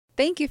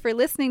Thank you for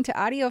listening to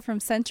audio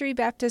from Century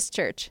Baptist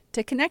Church.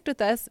 To connect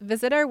with us,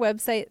 visit our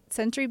website,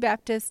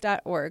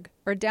 centurybaptist.org,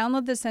 or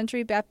download the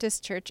Century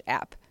Baptist Church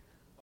app.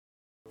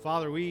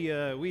 Father, we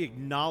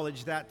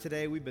acknowledge that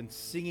today. We've been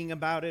singing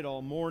about it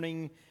all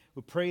morning.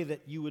 We pray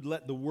that you would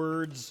let the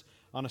words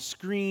on a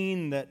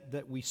screen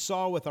that we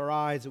saw with our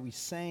eyes, that we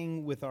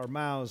sang with our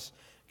mouths,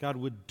 God,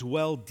 would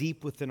dwell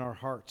deep within our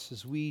hearts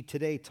as we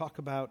today talk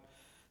about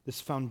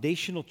this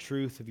foundational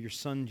truth of your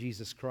Son,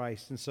 Jesus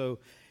Christ. And so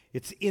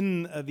it's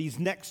in these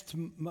next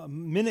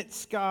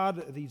minutes,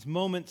 God, these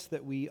moments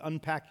that we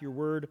unpack your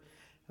word,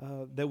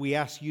 that we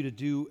ask you to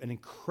do an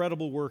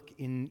incredible work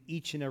in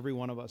each and every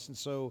one of us. And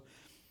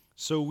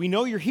so we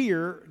know you're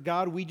here,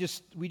 God. We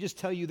just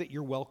tell you that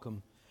you're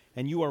welcome,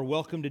 and you are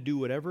welcome to do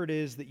whatever it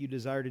is that you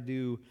desire to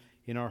do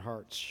in our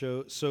hearts.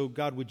 So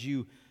God, would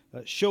you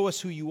show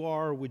us who you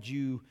are? Would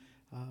you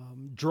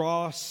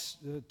draw us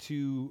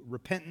to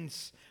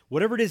repentance?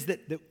 Whatever it is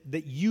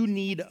that you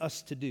need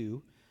us to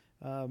do,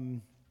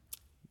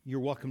 you're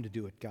welcome to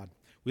do it, God.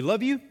 We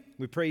love you.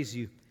 We praise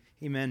you.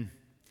 Amen.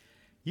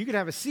 You could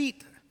have a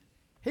seat.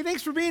 Hey,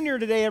 thanks for being here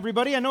today,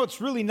 everybody. I know it's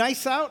really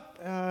nice out,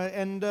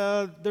 and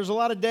there's a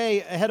lot of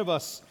day ahead of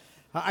us.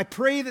 I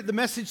pray that the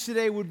message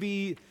today would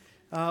be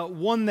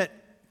one that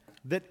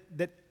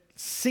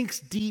sinks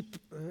deep,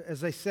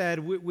 as I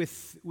said,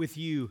 with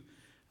you.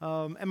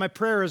 And my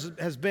prayer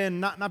has been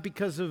not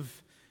because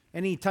of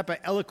any type of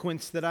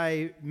eloquence that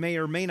I may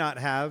or may not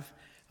have,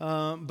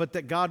 but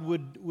that God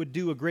would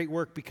do a great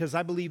work, because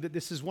I believe that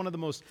this is one of the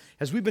most,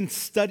 as we've been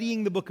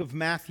studying the book of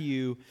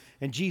Matthew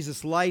and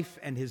Jesus' life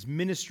and his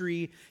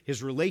ministry,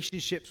 his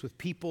relationships with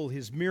people,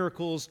 his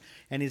miracles,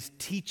 and his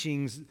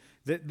teachings,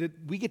 that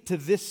we get to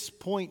this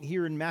point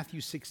here in Matthew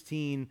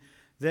 16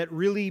 that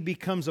really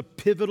becomes a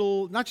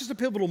pivotal, not just a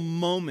pivotal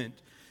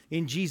moment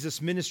in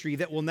Jesus' ministry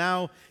that will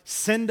now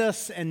send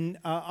us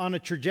on a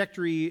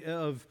trajectory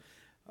of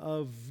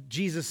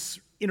Jesus'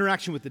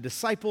 interaction with the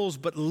disciples,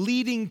 but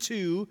leading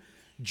to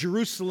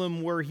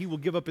Jerusalem, where he will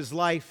give up his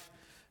life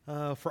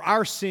for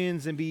our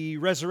sins and be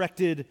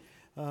resurrected,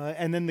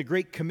 and then the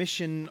Great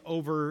Commission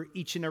over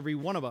each and every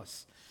one of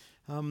us.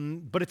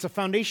 But it's a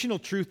foundational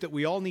truth that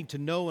we all need to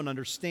know and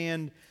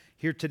understand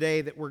here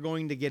today that we're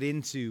going to get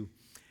into.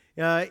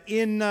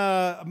 In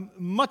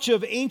much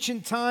of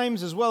ancient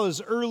times, as well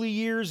as early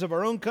years of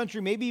our own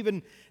country, maybe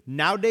even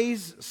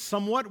nowadays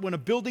somewhat, when a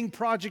building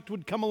project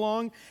would come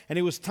along and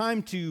it was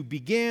time to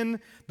begin,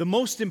 the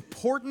most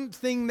important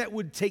thing that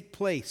would take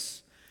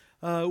place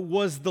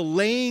was the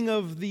laying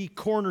of the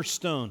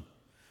cornerstone,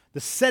 the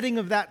setting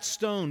of that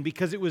stone,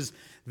 because it was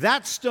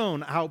that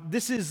stone.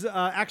 This is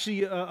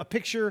actually a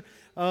picture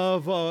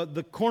of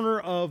the corner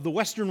of the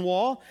western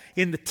wall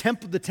in the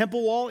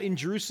temple wall in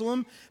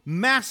Jerusalem.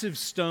 Massive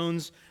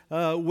stones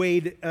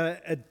weighed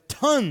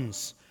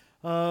tons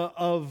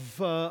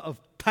of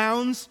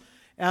pounds,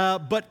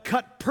 but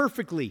cut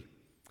perfectly.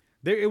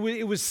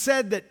 It was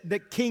said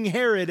that King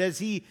Herod, as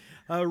he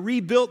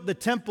rebuilt the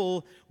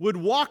temple, would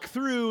walk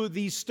through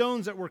these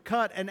stones that were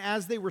cut, and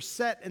as they were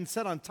set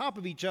on top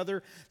of each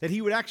other, that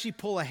he would actually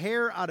pull a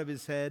hair out of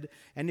his head,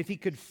 and if he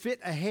could fit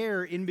a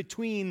hair in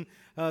between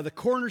the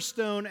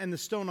cornerstone and the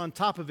stone on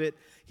top of it,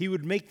 he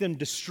would make them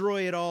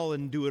destroy it all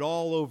and do it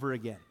all over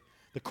again.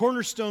 The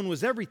cornerstone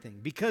was everything,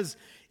 because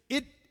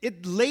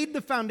it laid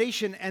the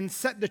foundation and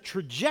set the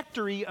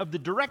trajectory of the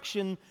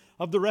direction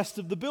of the rest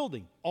of the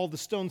building. All the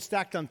stones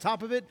stacked on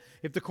top of it.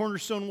 If the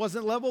cornerstone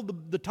wasn't level,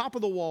 the top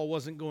of the wall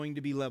wasn't going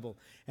to be level,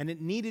 and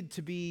it needed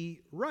to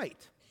be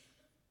right.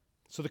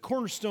 So the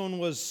cornerstone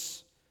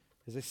was,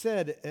 as I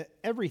said,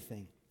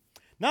 everything.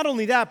 Not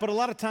only that, but a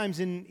lot of times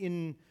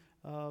in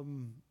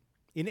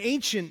the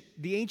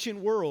ancient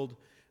world,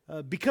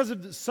 because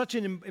of such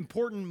an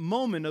important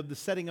moment of the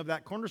setting of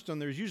that cornerstone,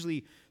 there's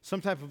usually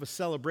some type of a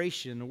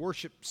celebration, a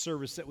worship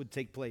service that would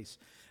take place,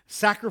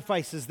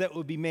 sacrifices that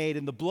would be made,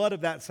 and the blood of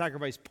that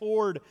sacrifice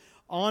poured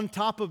on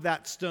top of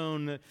that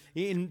stone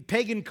in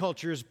pagan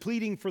cultures,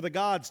 pleading for the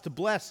gods to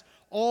bless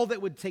all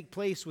that would take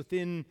place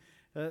within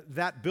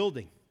that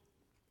building.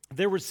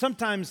 There was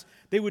sometimes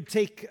they would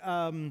take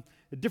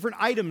different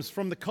items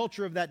from the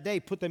culture of that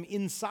day, put them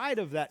inside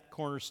of that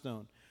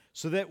cornerstone,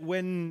 so that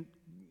when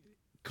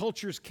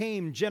cultures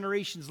came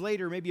generations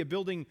later, maybe a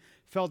building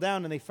fell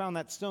down and they found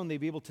that stone, they'd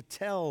be able to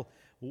tell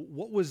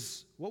what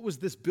was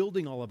this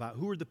building all about?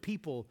 Who were the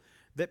people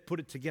that put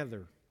it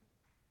together?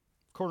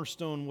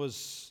 Cornerstone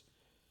was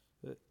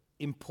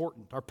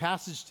important. Our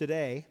passage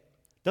today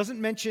doesn't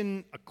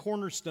mention a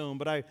cornerstone,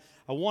 but I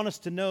want us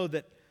to know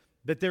that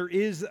there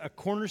is a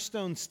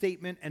cornerstone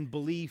statement and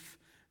belief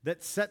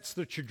that sets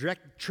the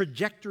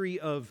trajectory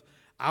of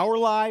our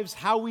lives,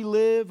 how we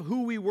live,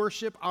 who we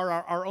worship,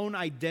 our own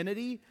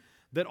identity,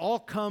 that all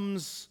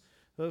comes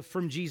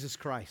from Jesus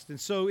Christ. And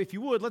so if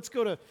you would, let's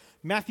go to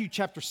Matthew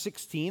chapter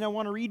 16. I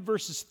want to read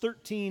verses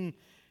 13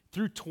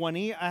 through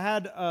 20. I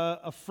had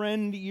a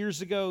friend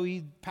years ago.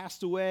 He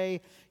passed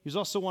away. He was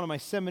also one of my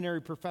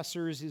seminary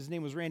professors. His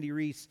name was Randy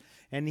Reese,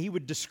 and he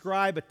would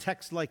describe a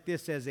text like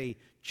this as a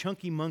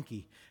chunky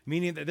monkey,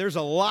 meaning that there's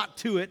a lot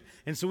to it,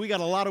 and so we got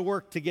a lot of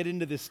work to get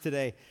into this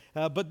today.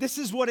 But this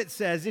is what it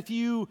says. If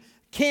you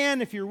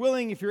can, if you're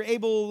willing, if you're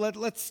able,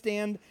 let's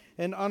stand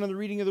and honor the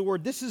reading of the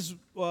word. This is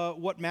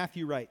what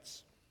Matthew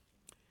writes.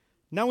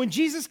 Now when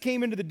Jesus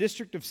came into the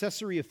district of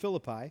Caesarea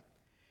Philippi,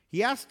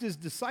 he asked his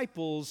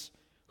disciples,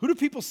 "Who do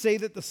people say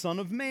that the Son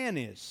of Man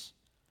is?"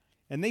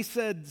 And they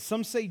said,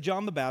 "Some say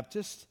John the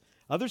Baptist,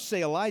 others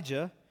say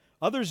Elijah,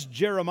 others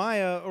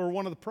Jeremiah or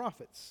one of the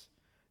prophets."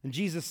 And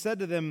Jesus said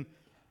to them,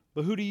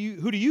 "But who do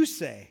you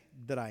say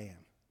that I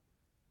am?"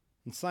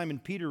 And Simon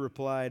Peter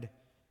replied,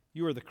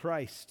 "You are the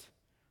Christ,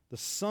 the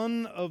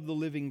Son of the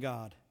living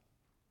God."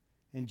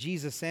 And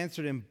Jesus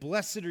answered him,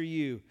 "Blessed are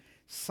you,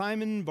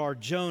 Simon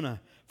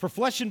Bar-Jonah, for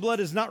flesh and blood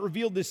has not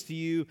revealed this to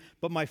you,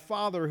 but my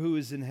Father who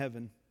is in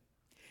heaven.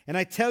 And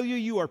I tell you,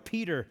 you are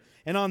Peter,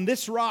 and on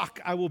this rock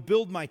I will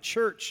build my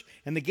church,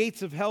 and the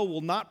gates of hell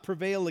will not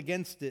prevail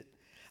against it.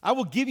 I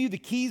will give you the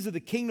keys of the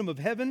kingdom of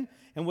heaven,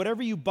 and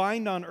whatever you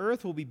bind on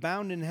earth will be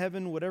bound in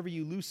heaven, whatever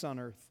you loose on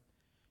earth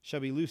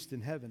shall be loosed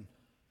in heaven."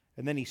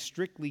 And then he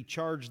strictly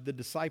charged the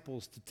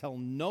disciples to tell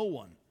no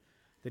one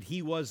that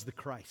he was the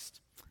Christ.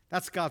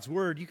 That's God's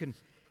word. You can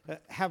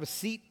have a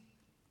seat.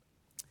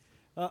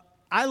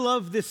 I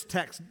love this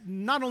text,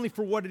 not only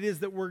for what it is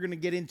that we're going to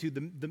get into,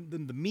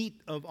 the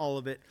meat of all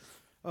of it,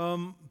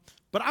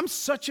 but I'm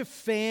such a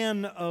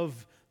fan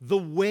of the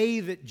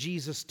way that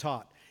Jesus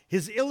taught.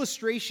 His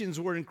illustrations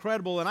were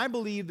incredible, and I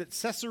believe that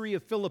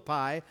Caesarea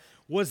Philippi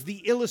was the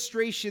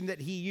illustration that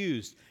he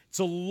used. It's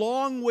a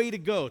long way to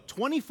go,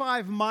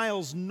 25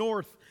 miles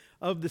north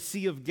of the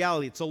Sea of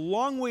Galilee. It's a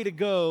long way to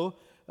go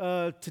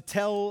to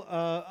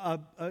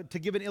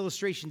give an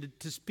illustration,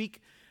 to speak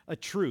a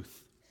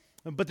truth.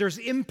 But there's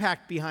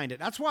impact behind it.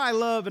 That's why I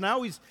love, and I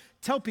always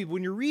tell people,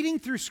 when you're reading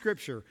through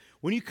Scripture,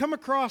 when you come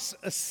across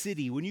a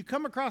city, when you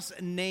come across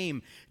a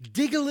name,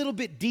 dig a little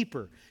bit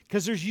deeper,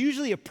 because there's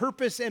usually a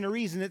purpose and a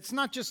reason. It's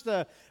not just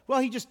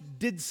he just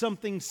did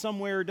something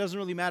somewhere, it doesn't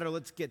really matter,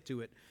 let's get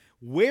to it.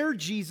 Where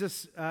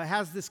Jesus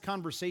has this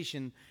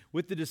conversation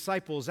with the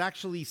disciples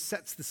actually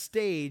sets the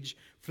stage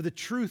for the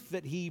truth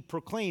that he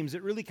proclaims.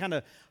 It really kind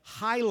of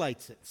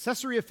highlights it.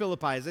 Caesarea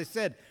Philippi, as I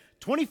said,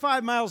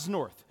 25 miles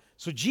north.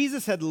 So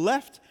Jesus had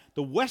left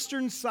the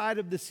western side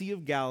of the Sea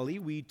of Galilee.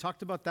 We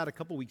talked about that a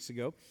couple weeks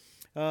ago,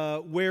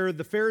 where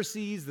the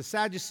Pharisees, the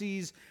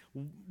Sadducees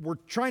were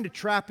trying to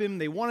trap him.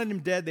 They wanted him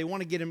dead. They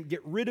want to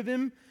get rid of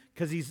him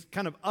because he's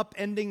kind of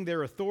upending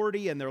their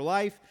authority and their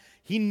life.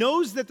 He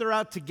knows that they're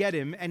out to get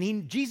him,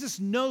 and Jesus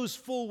knows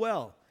full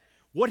well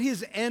what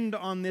his end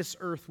on this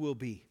earth will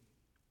be.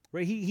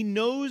 Right? He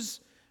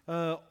knows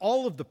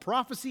all of the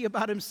prophecy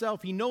about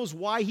himself. He knows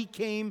why he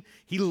came.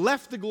 He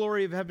left the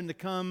glory of heaven to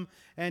come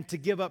and to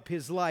give up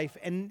his life,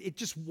 and it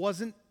just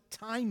wasn't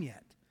time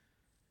yet.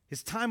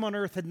 His time on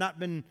earth had not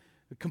been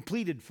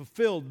completed,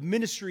 fulfilled,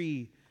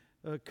 ministry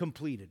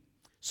completed.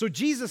 So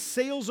Jesus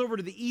sails over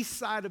to the east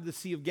side of the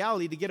Sea of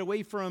Galilee to get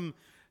away from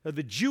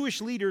the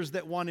Jewish leaders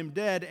that want him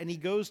dead, and he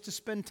goes to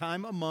spend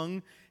time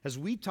among, as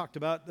we talked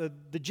about,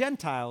 the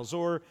Gentiles,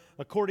 or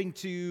according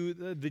to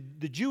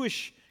the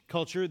Jewish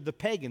culture, the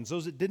pagans,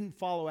 those that didn't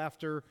follow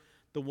after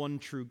the one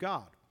true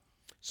God.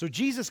 So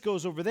Jesus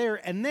goes over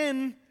there, and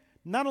then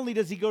not only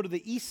does he go to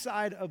the east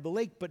side of the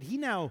lake, but he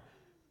now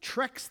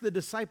treks the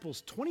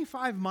disciples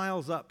 25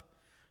 miles up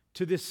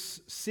to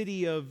this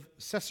city of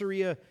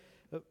Caesarea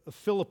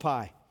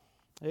Philippi.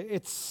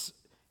 It's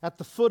at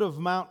the foot of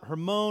Mount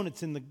Hermon.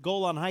 It's in the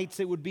Golan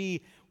Heights. It would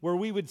be where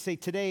we would say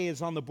today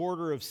is on the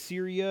border of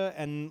Syria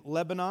and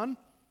Lebanon,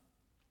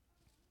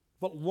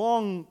 but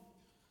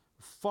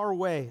far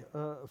away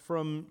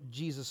from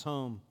Jesus'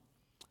 home.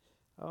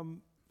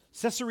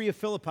 Caesarea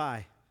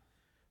Philippi,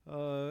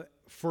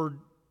 for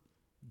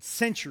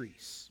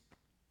centuries,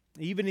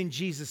 even in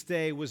Jesus'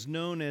 day, was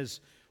known as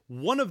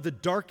one of the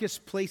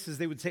darkest places,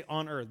 they would say,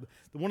 on earth.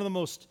 One of the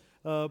most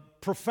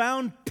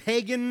profound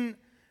pagan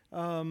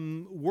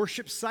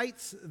worship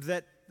sites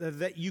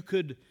that you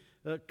could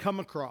come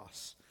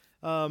across.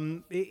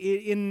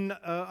 In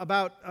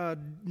about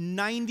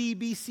 90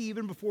 BC,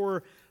 even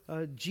before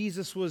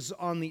Jesus was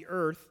on the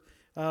earth,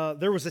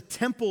 there was a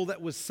temple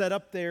that was set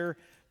up there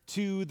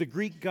to the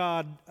Greek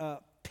god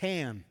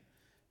Pan.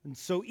 And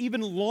so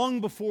even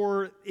long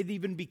before it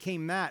even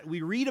became that,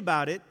 we read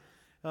about it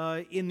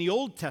in the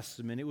Old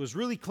Testament. It was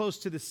really close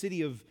to the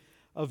city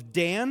of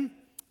Dan.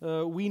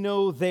 We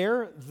know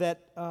there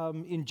that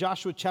in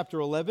Joshua chapter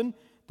 11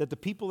 that the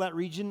people of that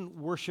region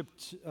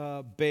worshipped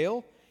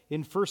Baal.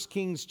 In 1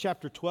 Kings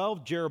chapter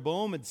 12,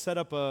 Jeroboam had set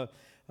up a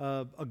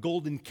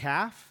golden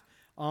calf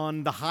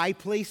on the high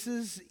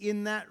places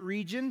in that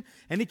region,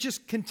 and it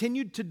just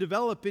continued to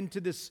develop into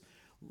this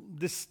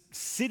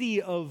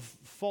city of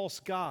false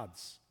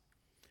gods.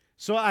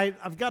 So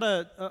I've got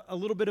a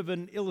little bit of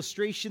an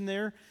illustration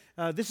there.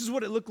 This is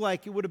what it looked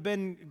like. It would have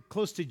been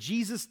close to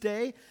Jesus'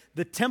 day.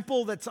 The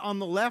temple that's on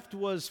the left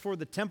was for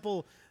the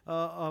temple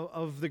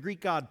of the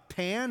Greek god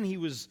Pan. He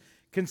was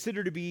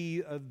considered to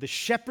be the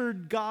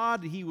shepherd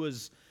god. He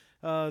was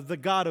the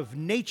god of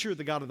nature,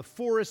 the god of the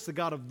forest, the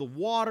god of the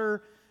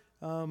water.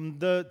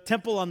 The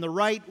temple on the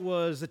right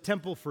was a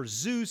temple for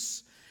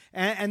Zeus.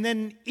 And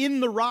then in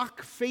the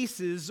rock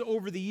faces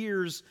over the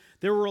years,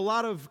 there were a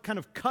lot of kind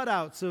of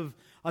cutouts of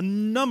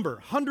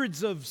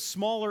hundreds of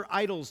smaller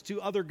idols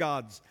to other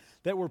gods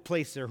that were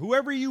placed there.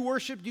 Whoever you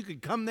worshiped, you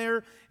could come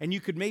there and you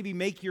could maybe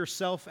make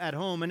yourself at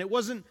home. And it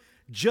wasn't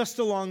just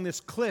along this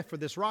cliff or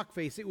this rock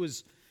face. It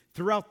was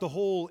throughout the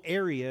whole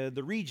area,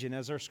 the region,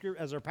 as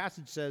our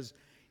passage says,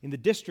 in the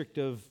district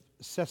of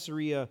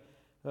Caesarea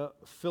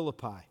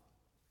Philippi.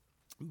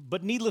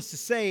 But needless to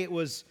say, it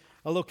was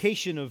a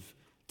location of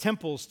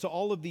temples to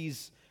all of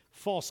these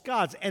false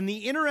gods. And the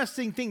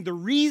interesting thing, the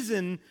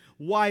reason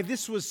why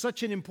this was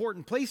such an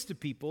important place to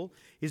people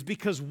is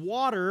because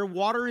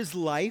water is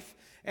life,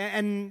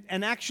 and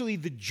actually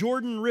the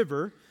Jordan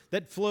River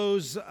that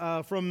flows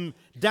from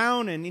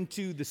down and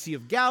into the Sea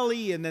of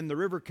Galilee, and then the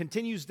river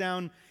continues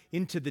down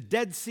into the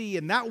Dead Sea,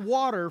 and that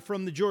water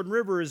from the Jordan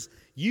River is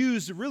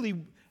used, really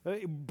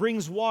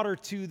brings water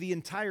to the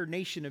entire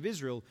nation of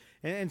Israel.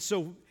 And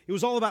so it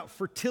was all about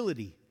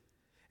fertility.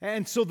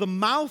 And so the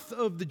mouth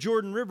of the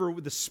Jordan River,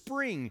 with the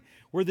spring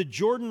where the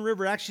Jordan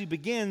River actually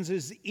begins,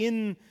 is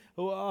in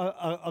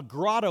a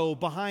grotto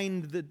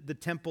behind the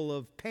temple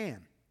of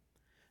Pan.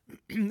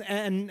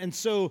 And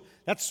so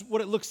that's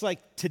what it looks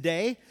like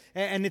today.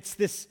 And it's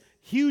this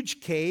huge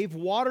cave,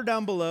 water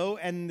down below,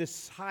 and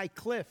this high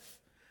cliff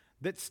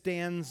that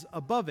stands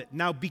above it.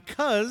 Now,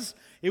 because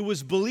it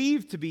was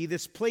believed to be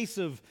this place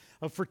of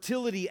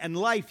fertility and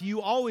life, you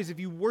always, if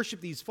you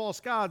worship these false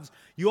gods,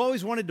 you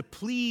always wanted to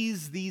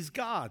please these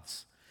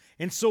gods.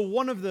 And so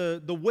one of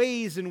the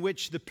ways in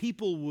which the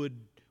people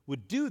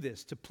would do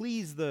this, to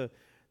please the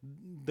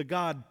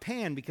god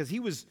Pan, because he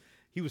was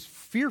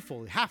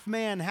fearful, half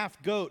man, half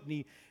goat,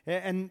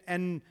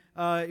 and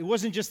it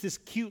wasn't just this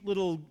cute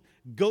little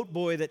goat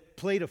boy that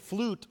played a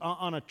flute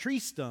on a tree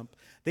stump.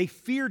 They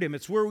feared him.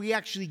 It's where we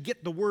actually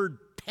get the word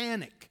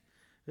panic.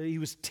 He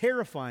was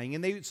terrifying,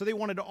 and so they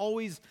wanted to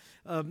always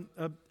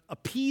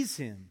appease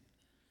him.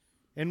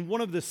 And one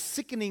of the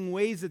sickening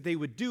ways that they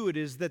would do it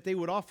is that they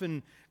would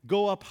often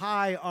go up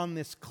high on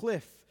this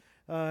cliff,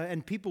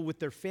 and people with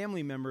their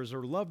family members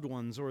or loved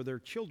ones or their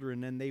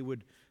children, and they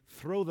would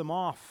throw them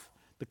off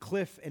the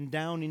cliff and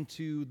down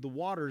into the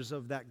waters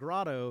of that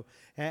grotto,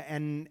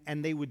 and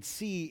they would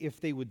see if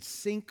they would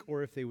sink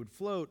or if they would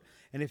float.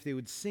 And if they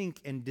would sink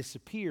and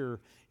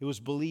disappear, it was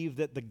believed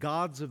that the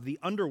gods of the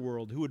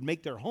underworld, who would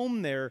make their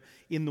home there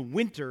in the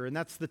winter, and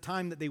that's the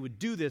time that they would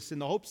do this, in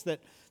the hopes that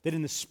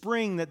in the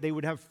spring that they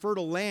would have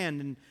fertile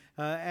land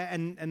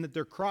and that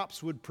their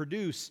crops would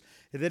produce,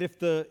 that if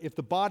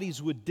the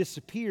bodies would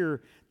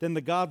disappear, then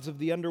the gods of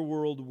the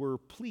underworld were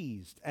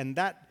pleased. And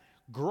that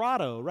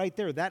grotto right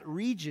there, that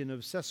region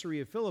of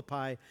Caesarea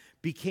Philippi,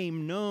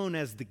 became known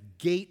as the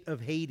gate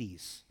of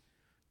Hades,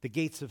 the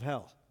gates of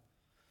hell.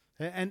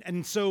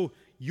 And so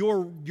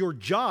your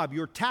job,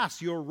 your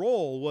task, your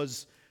role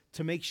was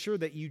to make sure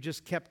that you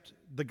just kept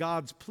the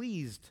gods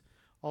pleased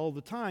all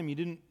the time. You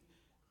didn't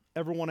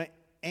ever want to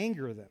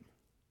anger them.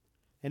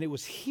 And it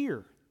was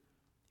here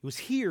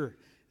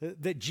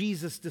that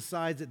Jesus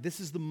decides that this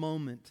is the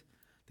moment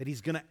that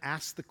he's going to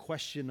ask the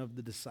question of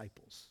the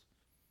disciples.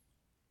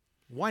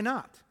 Why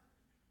not?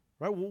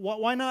 Right?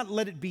 Why not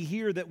let it be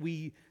here that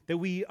we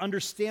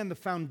understand the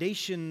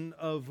foundation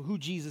of who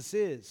Jesus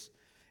is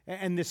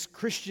and this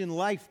Christian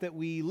life that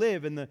we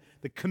live, and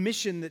the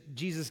commission that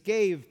Jesus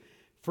gave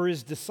for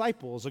his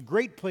disciples. A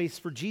great place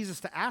for Jesus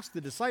to ask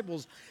the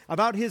disciples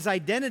about his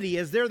identity,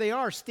 as there they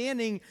are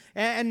standing,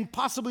 and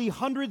possibly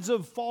hundreds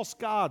of false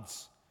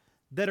gods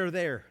that are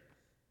there.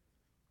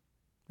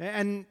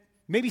 And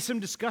maybe some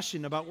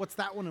discussion about what's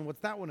that one and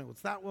what's that one and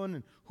what's that one,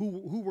 and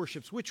who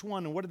worships which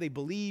one and what do they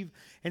believe.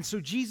 And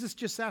so Jesus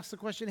just asked the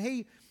question,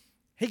 hey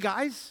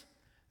guys,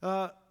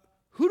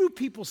 who do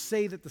people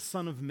say that the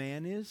Son of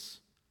Man is?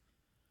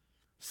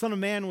 Son of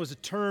Man was a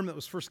term that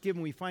was first given,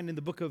 we find in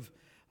the book of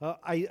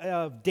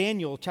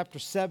Daniel, chapter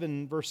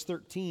 7, verse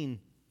 13,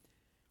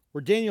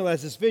 where Daniel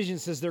has this vision.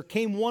 Says, there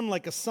came one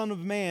like a son of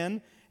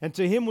man, and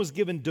to him was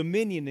given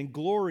dominion and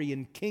glory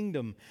and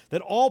kingdom,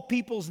 that all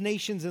peoples,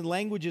 nations, and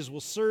languages will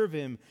serve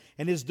him.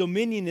 And his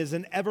dominion is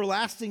an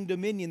everlasting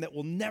dominion that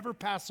will never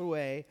pass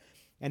away,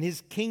 and his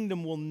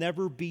kingdom will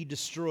never be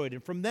destroyed.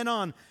 And from then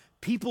on,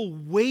 people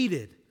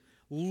waited,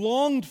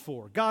 longed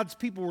for. God's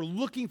people were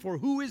looking for,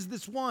 who is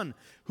this one?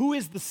 Who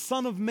is the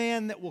Son of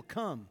Man that will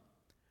come?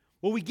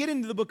 Well, we get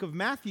into the book of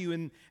Matthew,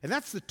 and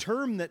that's the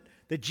term that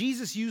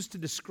Jesus used to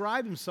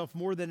describe himself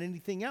more than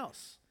anything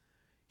else.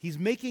 He's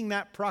making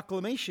that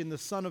proclamation, the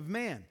Son of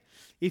Man.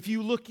 If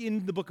you look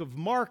in the book of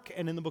Mark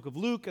and in the book of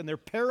Luke, and their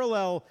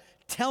parallel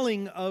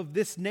telling of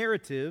this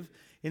narrative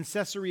in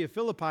Caesarea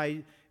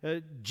Philippi,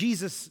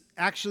 Jesus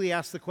actually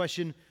asked the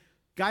question,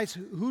 guys,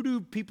 who do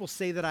people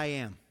say that I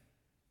am?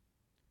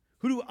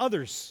 Who do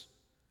others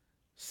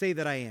say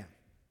that I am?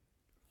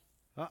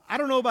 I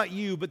don't know about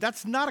you, but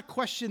that's not a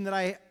question that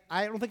I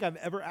don't think I've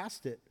ever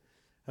asked it.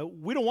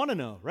 We don't want to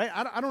know, right?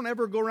 I don't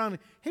ever go around,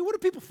 hey, what do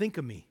people think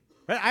of me?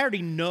 Right? I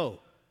already know,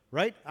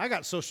 right? I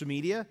got social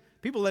media.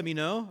 People let me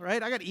know,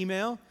 right? I got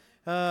email.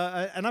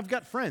 and I've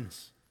got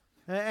friends.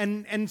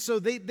 And so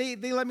they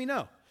let me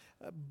know.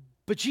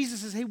 But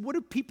Jesus says, hey, what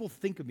do people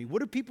think of me? Who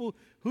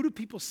do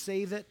people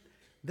say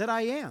that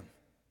I am?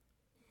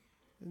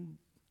 And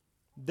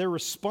their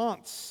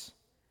response,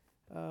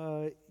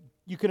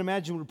 you can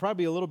imagine, would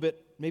probably be a little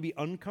bit maybe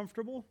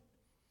uncomfortable,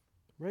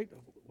 right?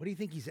 What do you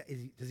think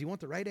does he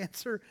want the right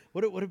answer?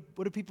 What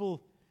are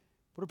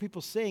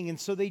people saying? And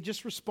so they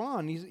just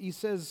respond. He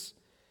says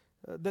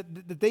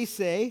that they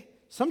say,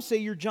 some say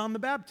you're John the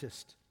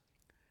Baptist.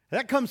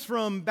 That comes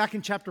from back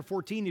in chapter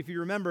 14, if you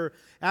remember,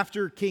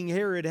 after King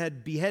Herod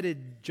had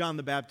beheaded John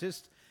the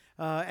Baptist,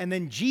 and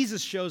then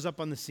Jesus shows up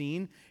on the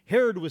scene.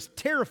 Herod was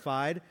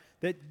terrified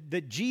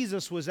that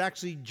Jesus was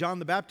actually John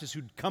the Baptist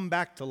who'd come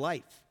back to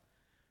life.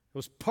 It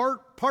was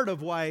part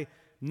of why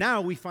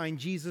now we find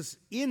Jesus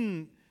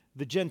in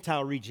the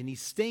Gentile region.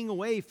 He's staying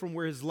away from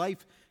where his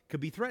life could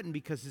be threatened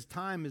because his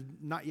time has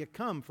not yet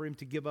come for him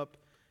to give up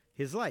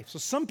his life. So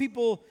some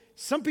people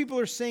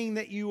are saying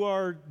that you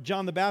are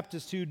John the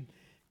Baptist who'd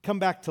come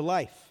back to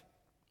life.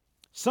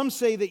 Some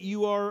say that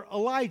you are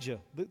Elijah,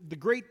 the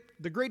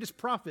greatest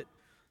prophet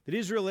that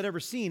Israel had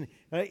ever seen.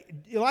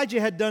 Elijah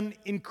had done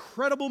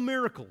incredible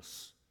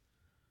miracles,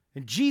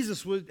 and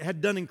Jesus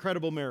had done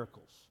incredible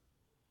miracles.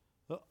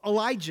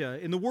 Elijah,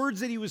 in the words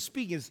that he was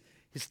speaking,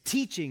 his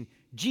teaching,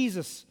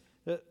 Jesus,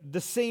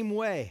 the same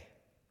way.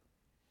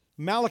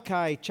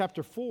 Malachi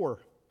chapter 4,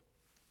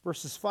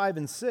 verses 5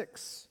 and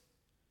 6,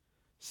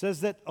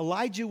 says that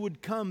Elijah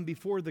would come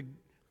before the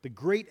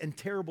great and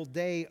terrible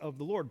day of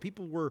the Lord.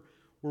 People were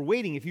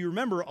waiting. If you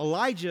remember,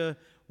 Elijah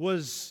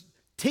was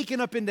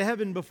taken up into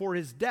heaven before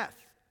his death.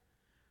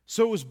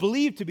 So it was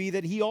believed to be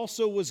that he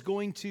also was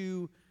going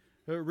to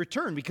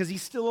return because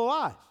he's still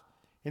alive.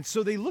 And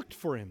so they looked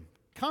for him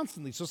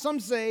constantly. So some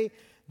say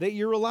that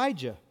you're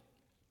Elijah,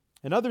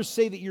 and others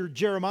say that you're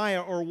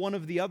Jeremiah or one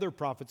of the other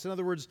prophets. In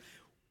other words,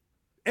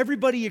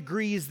 everybody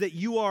agrees that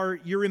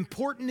you're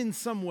important in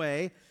some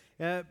way.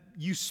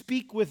 You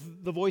speak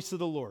with the voice of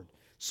the Lord.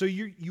 So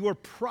you are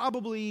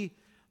probably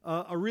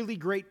a really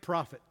great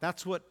prophet.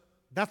 That's what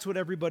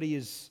everybody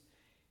is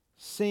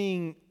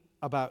saying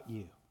about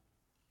you.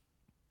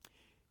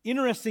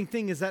 Interesting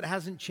thing is that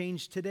hasn't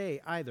changed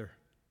today either.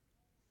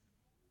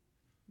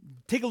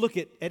 Take a look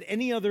at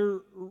any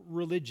other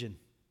religion.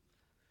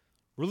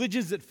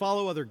 Religions that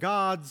follow other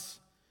gods,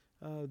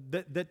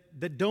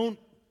 that don't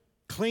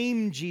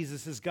claim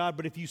Jesus as God,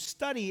 but if you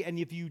study and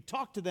if you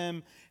talk to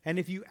them and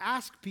if you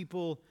ask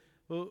people,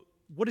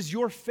 what does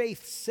your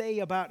faith say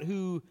about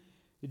who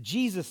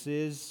Jesus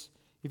is?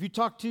 If you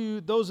talk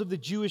to those of the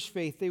Jewish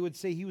faith, they would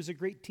say he was a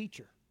great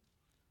teacher.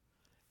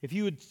 If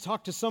you would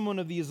talk to someone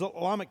of the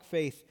Islamic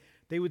faith,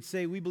 they would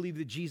say, we believe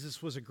that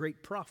Jesus was a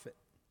great prophet.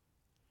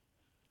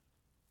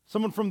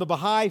 Someone from the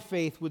Baha'i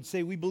faith would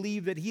say, we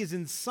believe that he is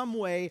in some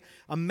way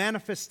a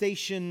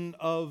manifestation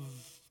of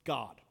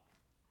God.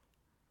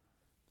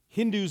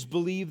 Hindus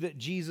believe that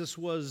Jesus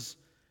was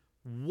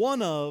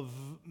one of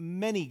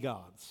many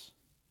gods.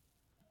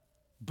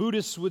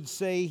 Buddhists would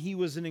say he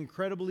was an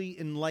incredibly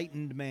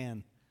enlightened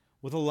man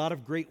with a lot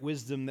of great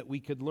wisdom that we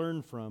could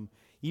learn from.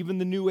 Even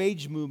the New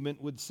Age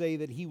movement would say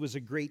that he was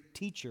a great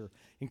teacher.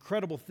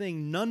 Incredible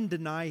thing, none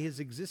deny his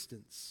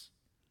existence.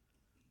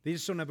 They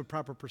just don't have a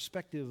proper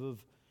perspective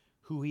of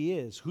who he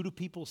is. Who do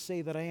people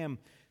say that I am?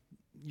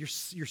 You're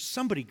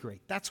somebody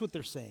great. That's what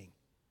they're saying.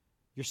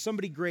 You're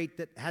somebody great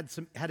that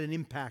had an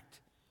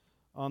impact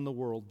on the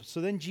world.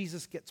 So then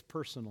Jesus gets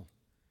personal.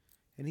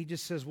 And he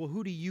just says, well,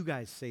 who do you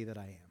guys say that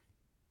I am?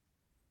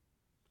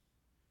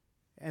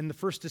 And the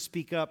first to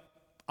speak up,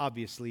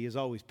 obviously, is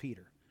always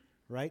Peter,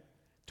 right?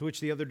 To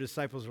which the other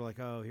disciples are like,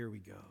 oh, here we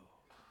go.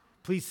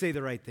 Please say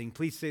the right thing.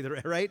 Please say the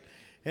right, right?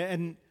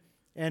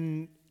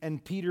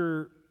 And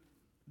Peter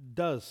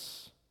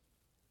does.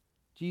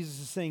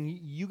 Jesus is saying,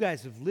 you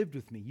guys have lived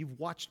with me. You've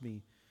watched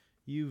me.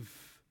 You've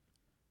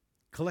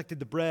collected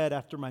the bread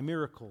after my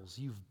miracles.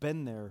 You've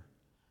been there.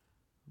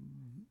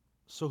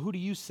 So who do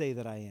you say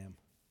that I am?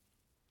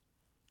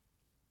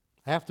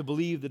 I have to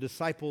believe the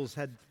disciples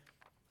had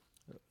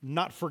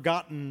not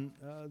forgotten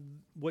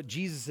what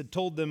Jesus had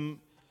told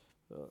them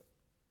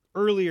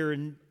earlier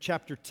in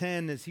chapter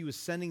 10 as he was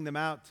sending them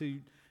out to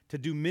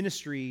do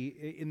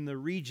ministry in the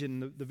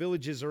region, the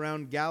villages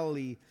around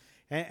Galilee.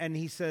 And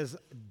he says,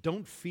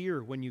 don't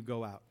fear when you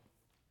go out.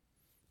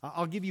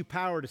 I'll give you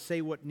power to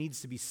say what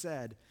needs to be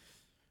said.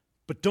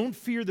 But don't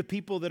fear the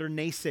people that are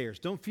naysayers.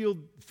 Don't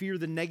fear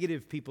the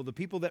negative people, the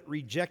people that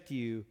reject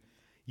you.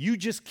 You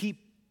just keep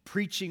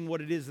preaching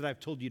what it is that I've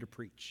told you to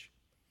preach.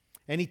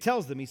 And he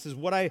tells them, he says,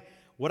 what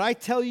I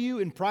tell you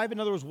in private, in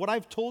other words, what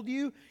I've told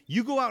you,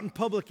 you go out in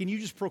public and you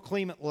just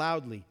proclaim it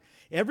loudly.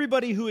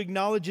 Everybody who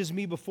acknowledges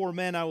me before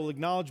men, I will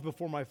acknowledge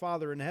before my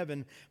Father in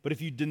heaven. But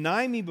if you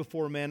deny me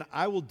before men,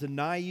 I will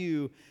deny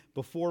you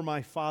before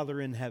my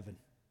Father in heaven.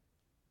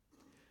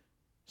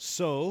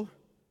 So,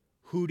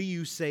 who do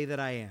you say that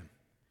I am?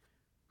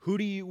 Who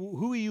do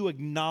you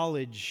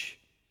acknowledge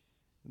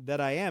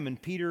that I am?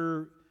 And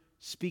Peter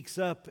speaks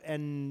up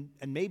and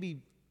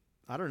maybe,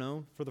 I don't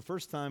know, for the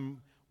first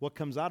time, what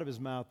comes out of his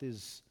mouth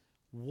is,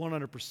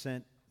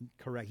 100%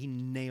 correct. He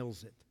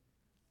nails it.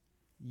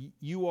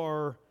 You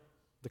are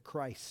the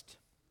Christ,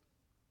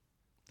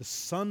 the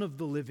Son of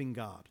the living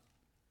God.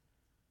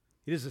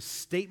 It is a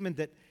statement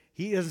that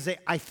he doesn't say,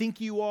 I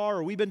think you are,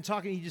 or we've been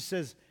talking. He just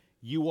says,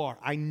 you are.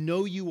 I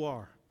know you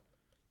are.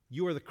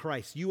 You are the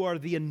Christ. You are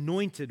the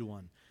anointed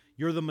one.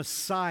 You're the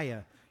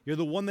Messiah. You're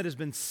the one that has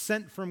been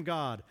sent from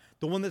God,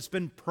 the one that's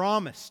been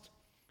promised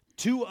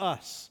to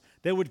us,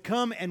 that would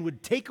come and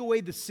would take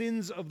away the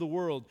sins of the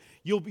world.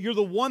 You're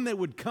the one that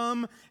would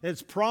come,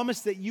 that's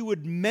promised that you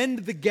would mend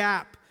the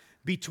gap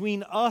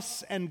between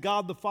us and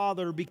God the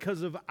Father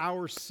because of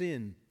our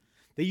sin,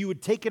 that you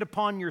would take it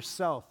upon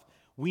yourself.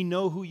 We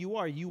know who you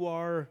are. You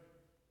are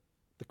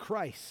the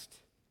Christ.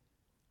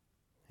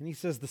 And he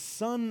says, the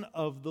Son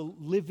of the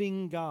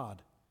living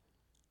God.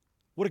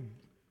 What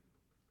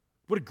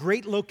a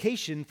great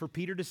location for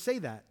Peter to say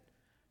that.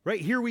 Right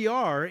here we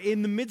are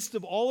in the midst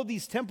of all of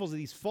these temples, of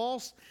these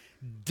false,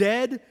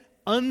 dead,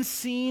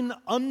 unseen,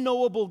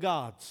 unknowable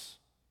gods.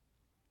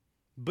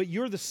 But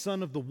you're the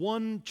Son of the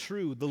one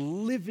true, the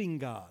living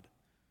God,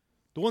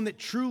 the one that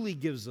truly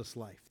gives us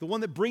life, the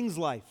one that brings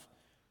life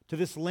to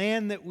this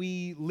land that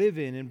we live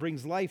in and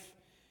brings life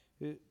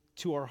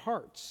to our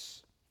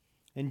hearts.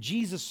 And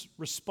Jesus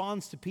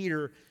responds to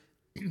Peter.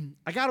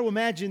 I got to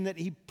imagine that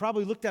he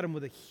probably looked at him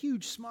with a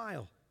huge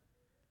smile.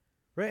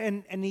 Right?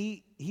 And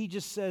he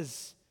just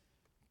says,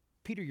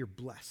 Peter, you're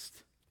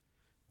blessed.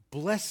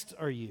 Blessed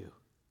are you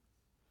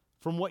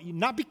from what you,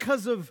 not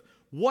because of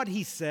what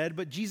he said,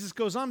 but Jesus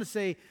goes on to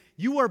say,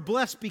 you are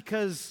blessed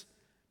because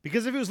if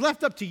it was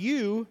left up to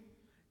you,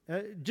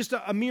 just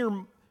a mere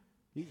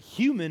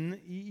human,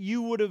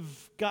 you would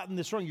have gotten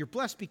this wrong. You're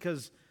blessed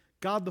because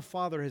God the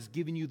Father has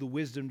given you the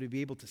wisdom to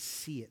be able to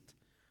see it,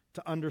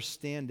 to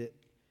understand it,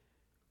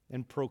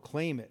 and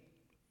proclaim it.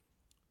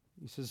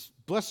 He says,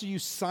 blessed are you,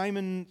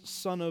 Simon,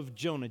 son of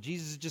Jonah.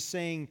 Jesus is just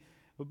saying,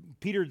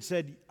 Peter had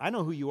said, I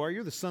know who you are.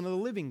 You're the Son of the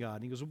living God.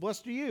 And he goes, well,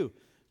 blessed are you,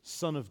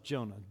 son of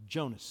Jonah.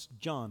 Jonas,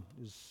 John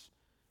is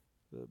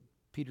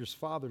Peter's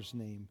father's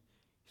name.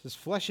 He says,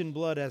 flesh and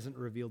blood hasn't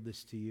revealed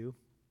this to you.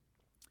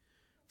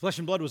 Flesh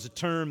and blood was a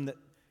term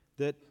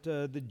that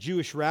the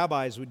Jewish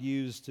rabbis would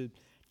use to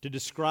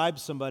describe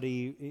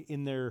somebody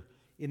in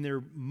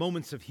their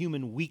moments of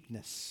human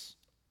weakness.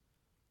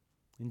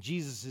 And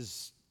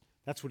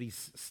that's what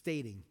he's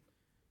stating.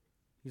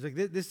 He's like,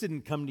 this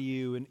didn't come to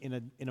you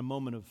in a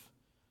moment of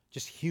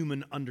just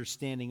human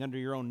understanding under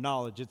your own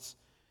knowledge.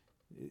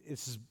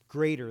 This is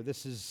greater.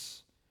 This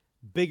is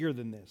bigger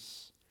than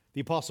this.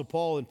 The Apostle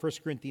Paul in 1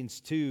 Corinthians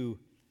 2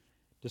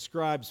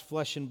 describes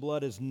flesh and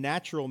blood as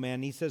natural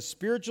man. He says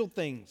spiritual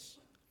things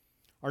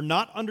are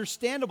not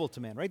understandable to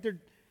man, right?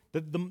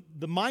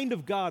 The mind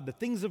of God, the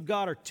things of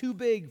God are too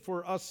big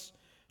for us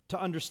to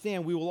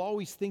understand. We will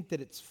always think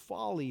that it's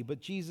folly,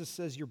 but Jesus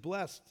says you're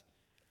blessed.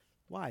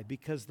 Why?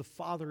 Because the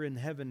Father in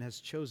heaven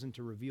has chosen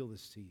to reveal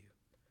this to you.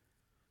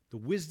 The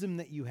wisdom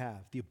that you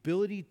have, the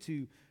ability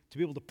to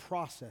be able to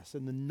process,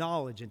 and the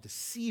knowledge and to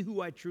see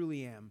who I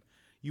truly am,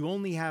 you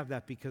only have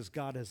that because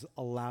God has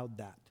allowed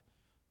that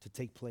to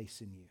take place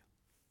in you.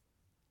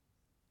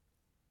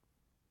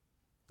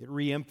 It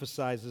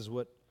reemphasizes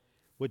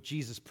what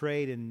Jesus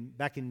prayed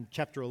back in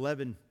chapter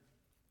 11,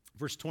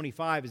 verse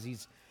 25, as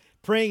he's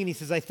praying, and he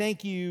says, I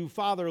thank you,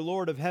 Father,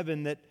 Lord of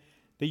heaven, that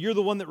you're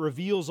the one that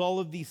reveals all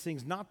of these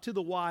things, not to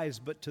the wise,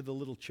 but to the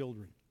little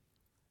children.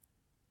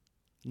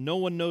 No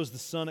one knows the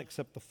Son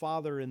except the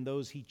Father and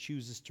those he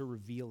chooses to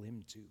reveal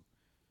him to.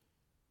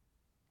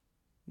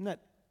 Isn't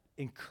that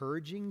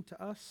encouraging to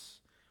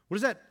us?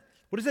 What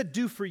does that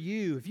do for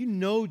you? If you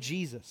know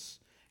Jesus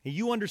and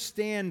you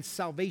understand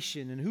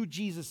salvation and who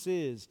Jesus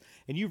is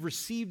and you've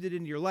received it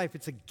into your life,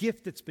 it's a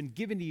gift that's been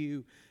given to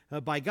you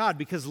by God,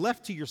 because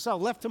left to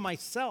yourself, left to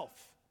myself,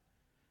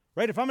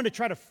 right? If I'm going to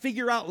try to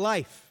figure out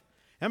life,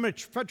 I'm going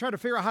to try to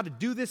figure out how to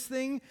do this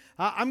thing,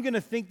 I'm going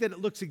to think that it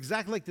looks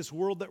exactly like this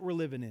world that we're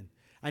living in.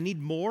 I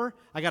need more.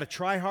 I got to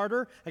try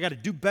harder. I got to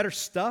do better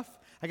stuff.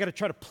 I got to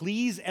try to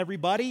please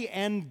everybody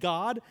and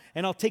God,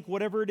 and I'll take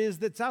whatever it is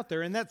that's out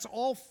there. And that's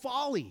all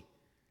folly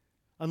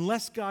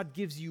unless God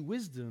gives you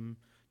wisdom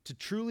to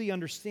truly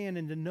understand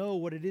and to know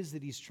what it is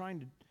that he's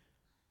trying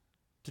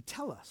to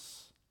tell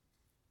us.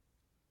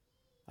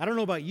 I don't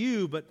know about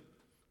you, but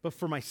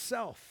for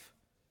myself,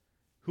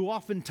 who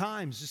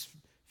oftentimes just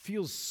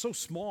feels so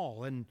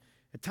small and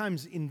at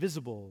times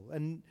invisible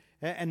and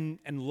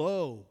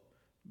low,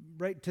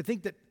 right? To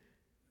think that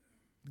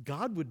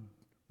God would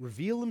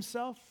reveal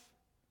himself,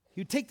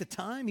 he would take the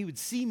time, he would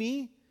see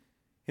me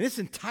in this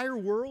entire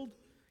world.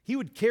 He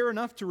would care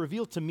enough to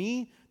reveal to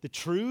me the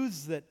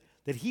truths that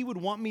he would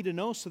want me to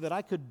know so that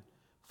I could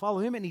follow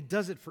him, and he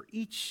does it for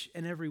each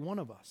and every one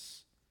of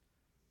us.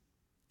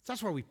 So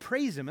that's why we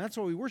praise him, and that's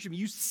why we worship him.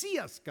 You see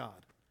us,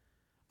 God.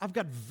 I've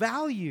got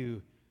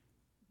value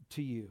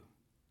to you.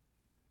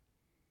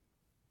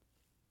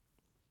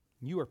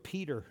 You are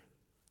Peter.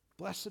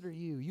 Blessed are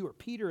you. You are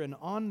Peter, and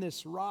on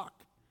this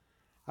rock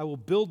I will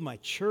build my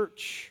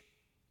church,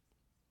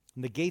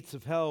 and the gates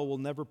of hell will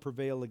never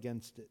prevail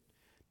against it.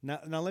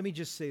 Now let me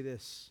just say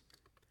this.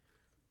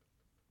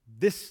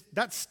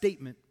 That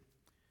statement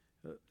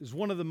is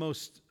one of the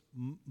most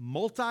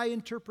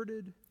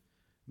multi-interpreted,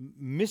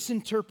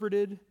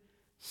 misinterpreted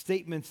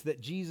statements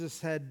that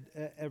Jesus had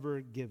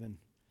ever given.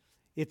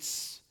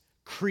 It's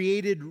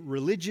created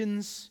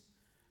religions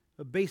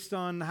based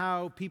on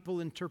how people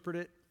interpret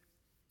it.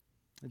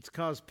 It's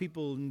caused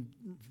people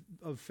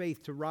of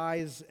faith to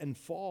rise and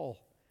fall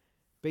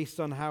based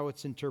on how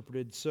it's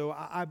interpreted. So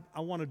I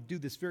want to do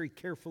this very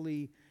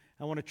carefully.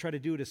 I want to try to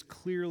do it as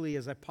clearly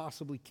as I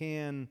possibly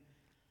can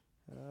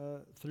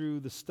through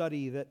the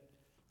study that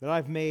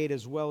I've made,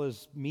 as well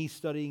as me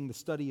studying the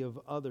study of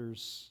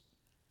others.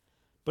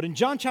 But in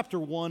John chapter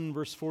 1,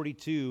 verse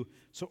 42,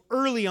 so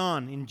early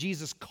on in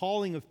Jesus'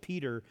 calling of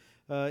Peter,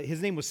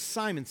 his name was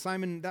Simon.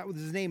 Simon, that was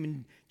his name,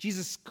 and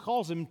Jesus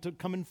calls him to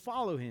come and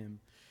follow him.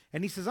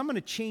 And he says, I'm going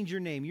to change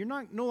your name. You're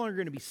no longer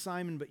going to be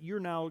Simon, but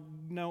you're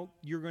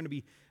you're going to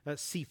be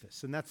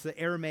Cephas, and that's the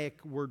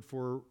Aramaic word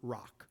for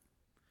rock.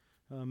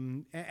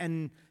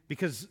 And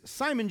because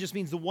Simon just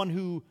means the one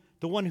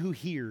who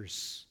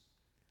hears.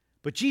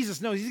 But Jesus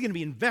knows he's going to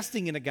be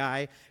investing in a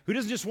guy who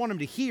doesn't just want him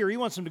to hear, he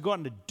wants him to go out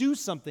and to do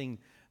something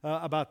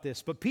about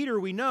this. But Peter,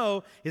 we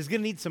know, is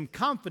going to need some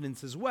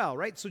confidence as well,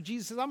 right? So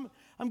Jesus says,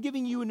 I'm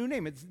giving you a new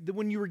name. It's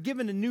when you were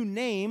given a new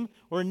name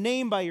or a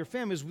name by your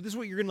family, this is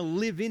what you're going to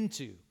live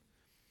into.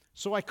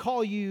 So I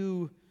call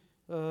you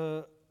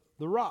the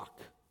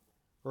rock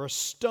or a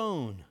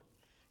stone.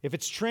 If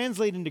it's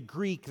translated into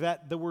Greek,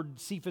 that the word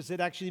Cephas, it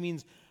actually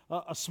means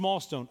a small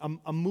stone,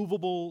 a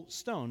movable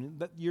stone.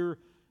 That you're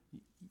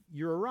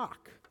a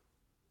rock.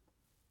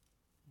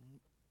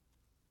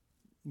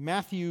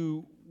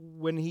 Matthew,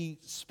 when he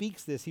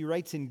speaks this, he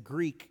writes in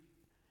Greek.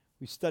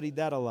 We studied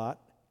that a lot.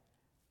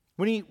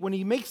 When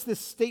he makes this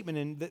statement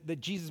and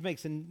that Jesus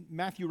makes, and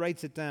Matthew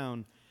writes it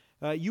down,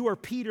 you are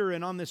Peter,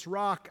 and on this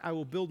rock I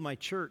will build my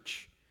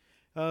church.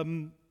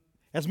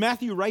 As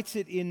Matthew writes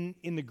it in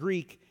the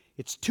Greek,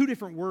 it's two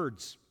different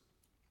words.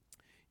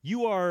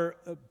 You are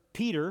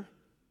Peter,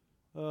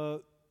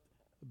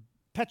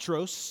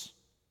 Petros,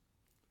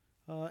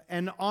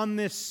 and on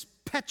this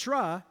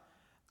Petra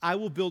I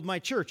will build my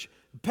church.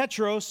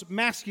 Petros,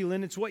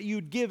 masculine, it's what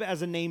you'd give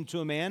as a name to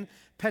a man.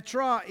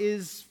 Petra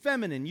is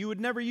feminine. You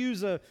would never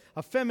use a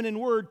feminine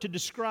word to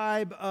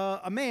describe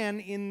a man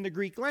in the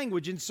Greek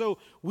language. And so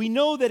we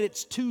know that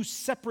it's two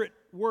separate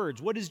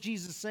words. What is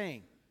Jesus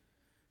saying?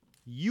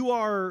 You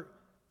are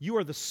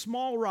the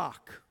small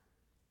rock.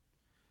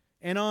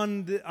 And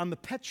on the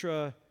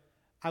Petra,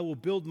 I will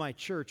build my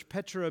church.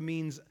 Petra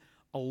means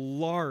a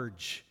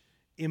large,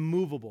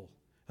 immovable.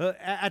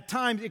 At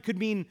times, it could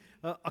mean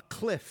a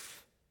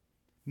cliff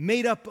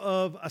made up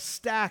of a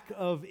stack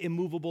of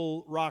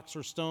immovable rocks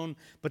or stone,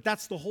 but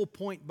that's the whole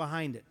point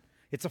behind it.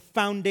 It's a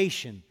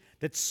foundation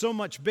that's so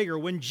much bigger.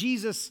 When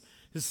Jesus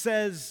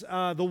says,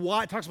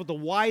 talks about the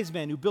wise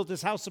man who built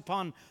his house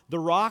upon the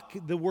rock,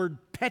 the word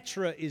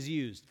Petra is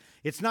used.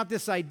 It's not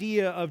this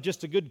idea of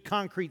just a good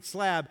concrete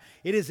slab.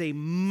 It is a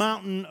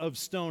mountain of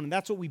stone, and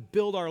that's what we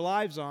build our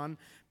lives on,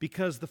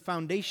 because the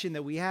foundation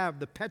that we have,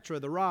 the Petra,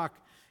 the rock,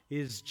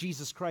 is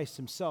Jesus Christ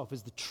himself,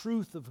 is the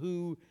truth of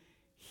who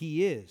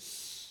he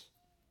is.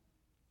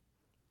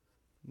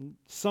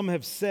 Some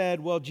have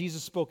said, well,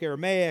 Jesus spoke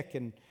Aramaic,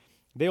 and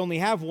they only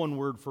have one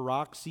word for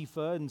rock,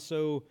 Sepha, and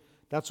so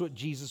that's what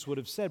Jesus would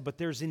have said. But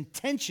there's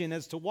intention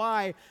as to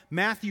why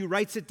Matthew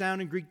writes it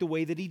down in Greek the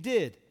way that he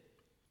did,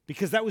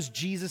 because that was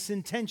Jesus'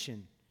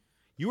 intention.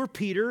 You are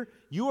Peter,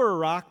 you are a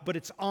rock, but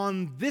it's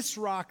on this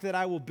rock that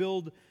I will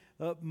build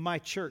my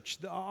church,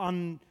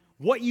 on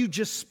what you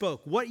just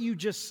spoke, what you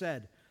just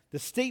said, the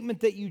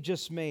statement that you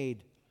just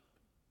made.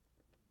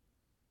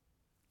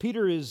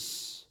 Peter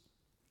is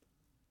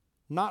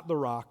not the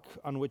rock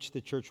on which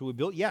the church will be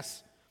built.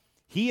 Yes,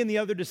 he and the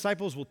other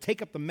disciples will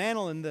take up the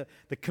mantle and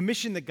the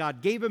commission that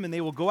God gave him, and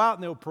they will go out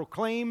and they will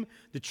proclaim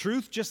the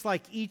truth just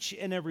like each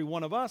and every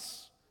one of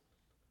us.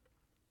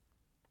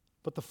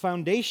 But the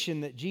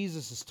foundation that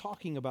Jesus is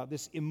talking about,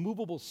 this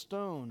immovable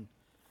stone,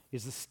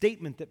 is the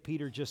statement that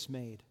Peter just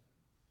made.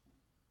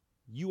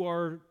 You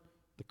are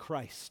the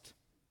Christ,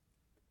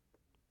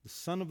 the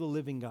Son of the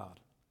living God.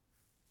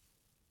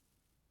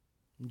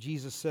 And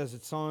Jesus says,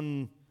 it's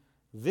on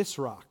this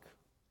rock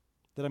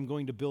that I'm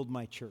going to build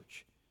my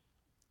church.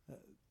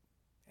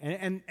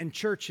 And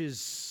church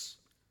is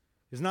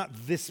not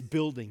this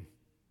building.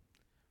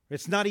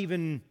 It's not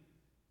even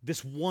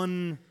this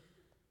one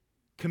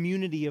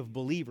community of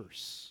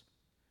believers.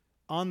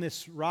 On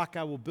this rock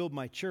I will build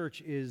my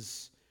church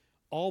is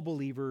all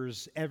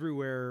believers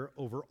everywhere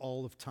over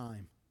all of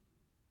time.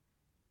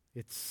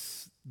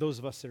 It's those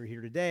of us that are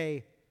here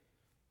today,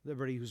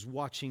 everybody who's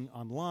watching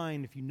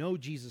online. If you know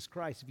Jesus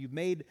Christ, if you've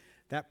made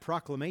that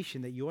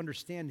proclamation that you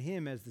understand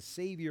him as the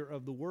Savior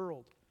of the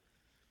world,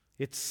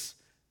 it's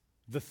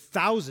the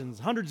thousands,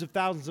 hundreds of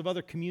thousands of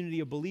other community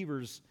of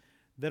believers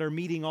that are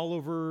meeting all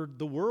over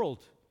the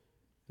world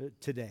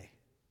today.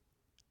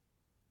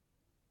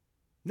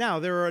 Now,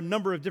 there are a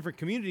number of different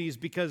communities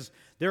because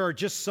there are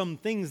just some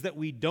things that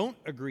we don't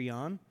agree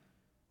on.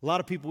 A lot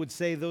of people would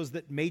say those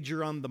that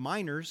major on the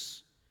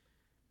minors.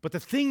 But the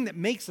thing that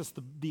makes us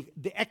the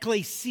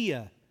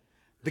ecclesia,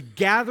 the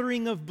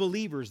gathering of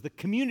believers, the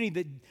community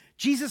that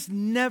Jesus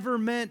never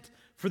meant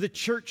for the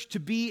church to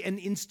be an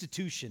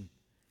institution.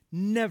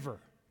 Never.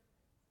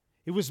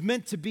 It was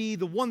meant to be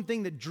the one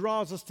thing that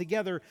draws us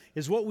together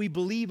is what we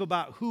believe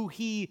about who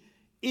He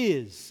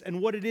is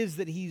and what it is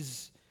that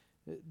He's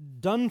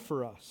done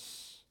for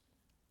us.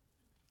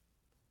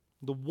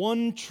 The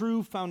one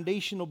true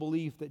foundational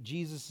belief that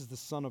Jesus is the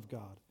Son of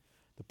God,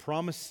 the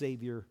promised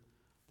Savior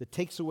that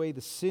takes away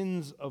the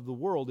sins of the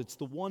world. It's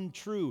the one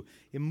true,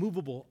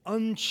 immovable,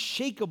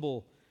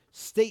 unshakable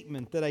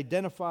statement that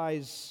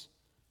identifies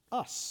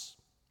us,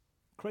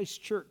 Christ's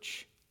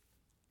church,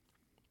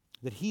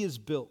 that He has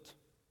built.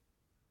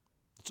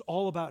 It's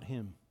all about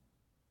Him.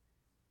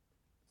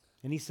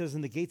 And He says,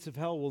 and the gates of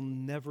hell will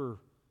never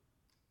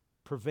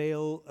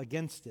prevail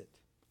against it.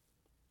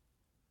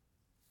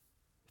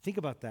 Think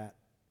about that.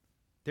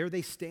 There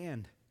they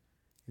stand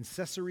in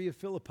Caesarea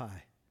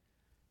Philippi.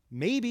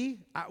 Maybe,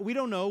 we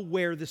don't know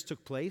where this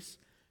took place.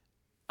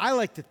 I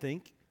like to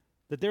think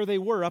that there they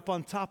were up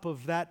on top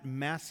of that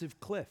massive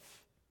cliff,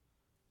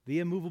 the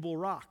immovable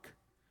rock,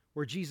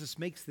 where Jesus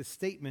makes this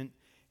statement,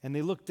 and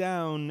they look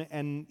down,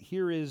 and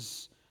here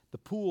is the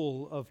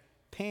pool of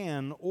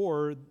Pan,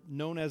 or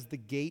known as the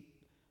gate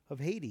of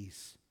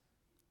Hades,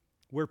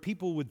 where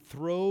people would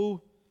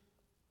throw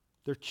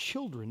their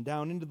children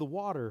down into the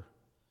water,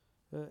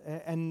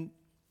 and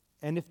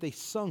if they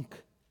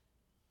sunk,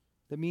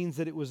 that means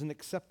that it was an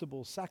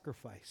acceptable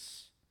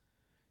sacrifice.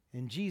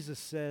 And Jesus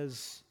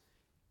says,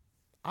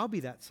 I'll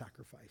be that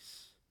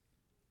sacrifice.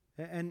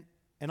 And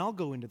I'll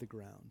go into the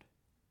ground.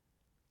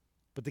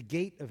 But the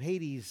gate of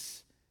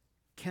Hades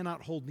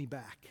cannot hold me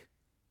back.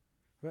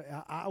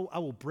 I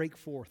will break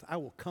forth. I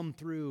will come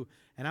through,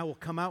 and I will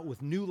come out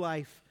with new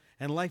life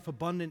and life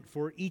abundant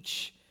for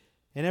each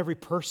and every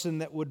person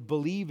that would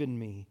believe in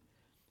me.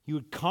 He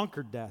would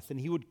conquer death,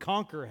 and He would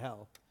conquer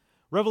hell.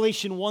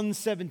 Revelation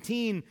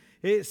 1:17,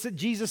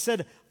 Jesus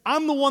said,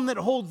 I'm the one that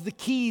holds the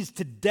keys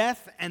to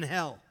death and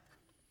hell.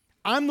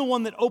 I'm the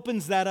one that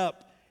opens that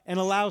up and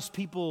allows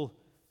people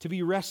to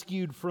be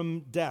rescued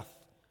from death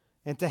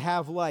and to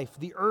have life.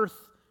 The earth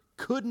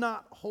could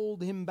not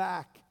hold Him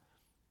back.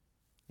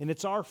 And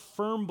it's our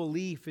firm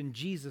belief in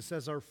Jesus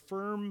as our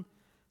firm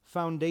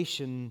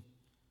foundation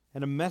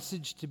and a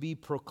message to be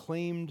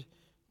proclaimed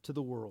to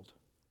the world.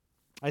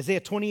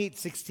 Isaiah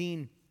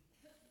 28:16.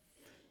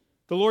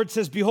 The Lord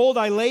says, behold,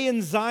 I lay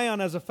in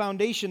Zion as a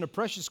foundation, a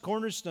precious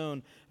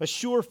cornerstone, a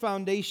sure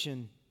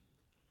foundation.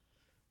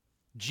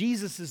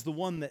 Jesus is the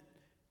one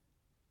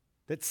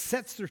that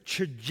sets the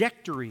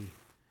trajectory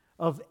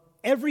of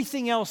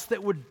everything else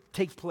that would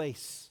take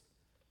place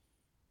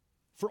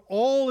for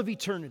all of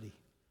eternity,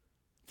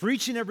 for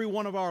each and every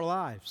one of our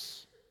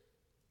lives.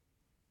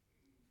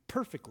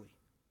 Perfectly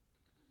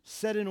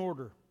set in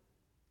order.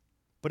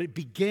 But it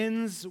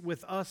begins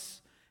with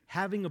us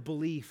having a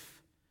belief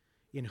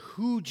in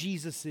who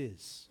Jesus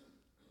is.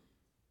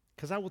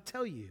 Because I will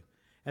tell you,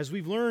 as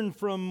we've learned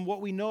from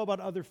what we know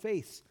about other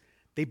faiths,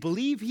 they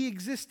believe He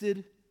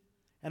existed,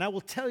 and I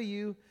will tell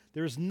you,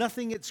 there is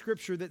nothing at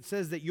Scripture that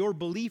says that your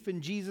belief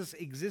in Jesus'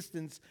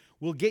 existence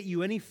will get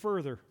you any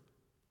further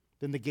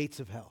than the gates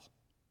of hell.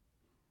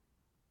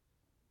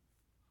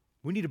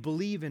 We need to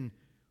believe in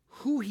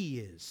who He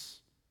is,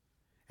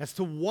 as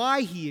to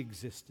why He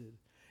existed,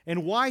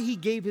 and why He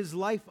gave His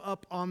life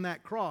up on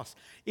that cross.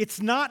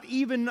 It's not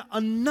even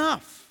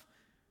enough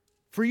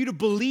for you to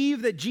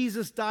believe that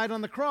Jesus died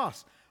on the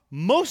cross.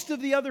 Most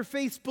of the other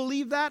faiths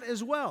believe that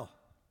as well.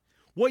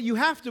 What you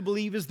have to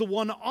believe is the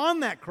one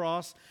on that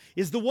cross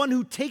is the one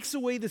who takes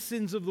away the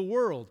sins of the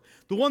world,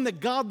 the one that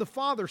God the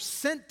Father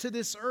sent to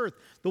this earth,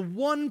 the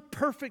one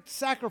perfect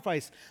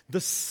sacrifice,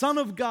 the Son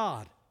of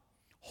God,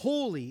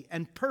 holy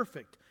and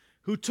perfect,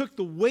 who took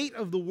the weight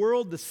of the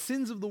world, the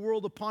sins of the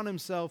world upon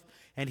Himself,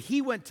 and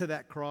He went to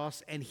that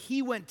cross, and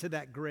He went to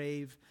that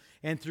grave,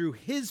 and through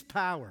His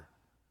power,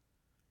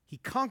 He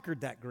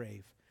conquered that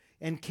grave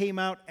and came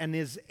out and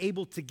is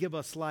able to give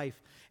us life.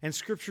 And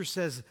Scripture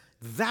says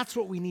that's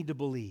what we need to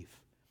believe.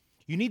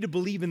 You need to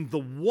believe in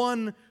the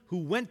one who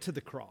went to the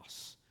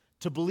cross,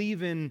 to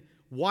believe in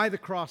why the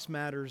cross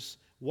matters,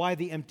 why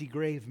the empty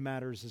grave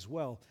matters as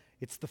well.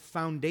 It's the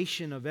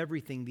foundation of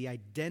everything, the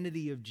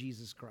identity of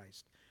Jesus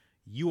Christ.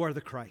 You are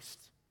the Christ.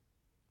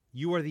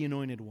 You are the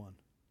anointed one.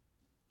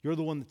 You're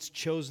the one that's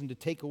chosen to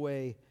take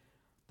away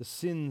the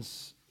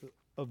sins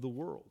of the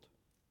world.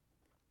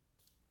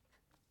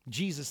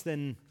 Jesus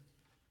then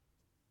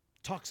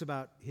talks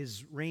about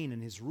His reign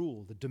and His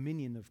rule, the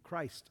dominion of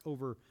Christ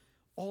over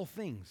all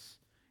things.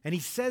 And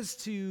He says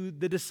to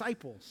the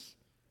disciples,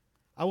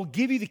 I will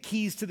give you the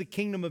keys to the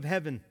kingdom of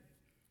heaven.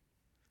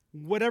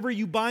 Whatever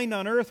you bind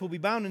on earth will be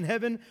bound in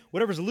heaven.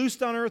 Whatever's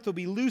loosed on earth will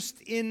be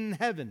loosed in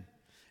heaven.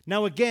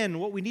 Now again,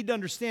 what we need to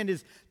understand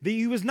is that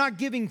he was not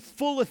giving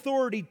full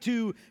authority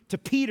to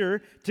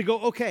Peter to go,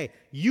 okay,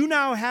 you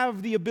now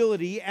have the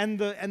ability and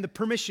the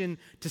permission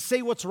to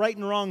say what's right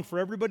and wrong for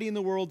everybody in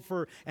the world,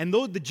 and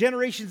the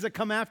generations that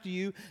come after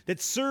you that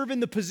serve in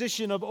the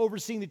position of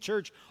overseeing the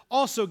church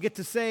also get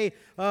to say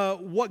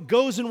what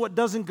goes and what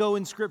doesn't go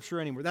in Scripture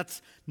anymore.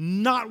 That's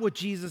not what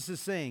Jesus is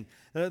saying.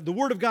 The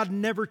Word of God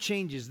never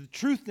changes. The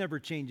truth never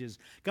changes.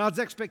 God's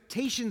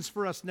expectations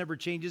for us never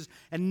changes,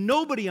 and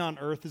nobody on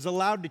earth is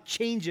allowed to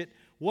change it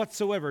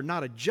whatsoever,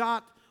 not a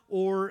jot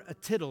or a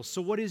tittle.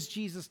 So what is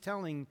Jesus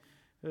telling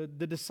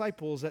the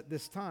disciples at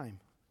this time?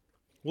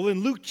 Well,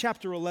 in Luke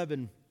chapter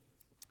 11,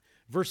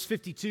 verse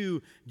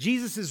 52,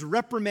 Jesus is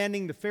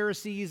reprimanding the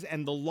Pharisees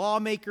and the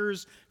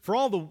lawmakers for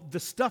all the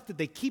stuff that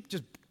they keep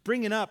just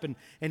bringing up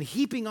and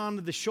heaping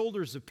onto the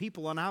shoulders of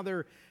people on how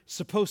they're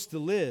supposed to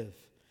live.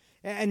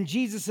 And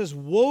Jesus says,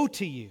 woe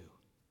to you,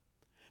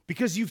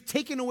 because you've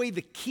taken away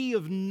the key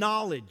of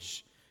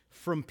knowledge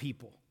from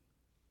people.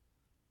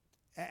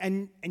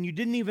 And you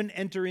didn't even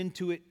enter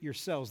into it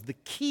yourselves. The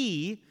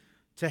key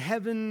to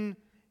heaven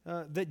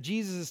that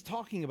Jesus is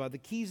talking about, the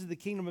keys of the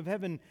kingdom of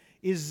heaven,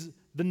 is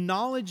the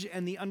knowledge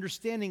and the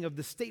understanding of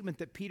the statement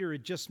that Peter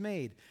had just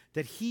made,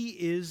 that he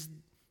is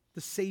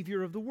the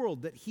Savior of the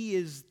world, that he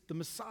is the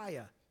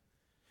Messiah.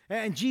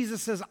 And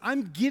Jesus says,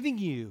 I'm giving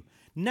you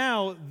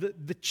now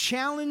the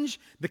challenge,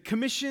 the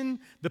commission,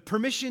 the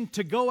permission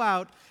to go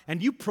out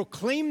and you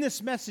proclaim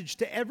this message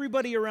to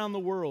everybody around the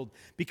world,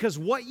 because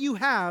what you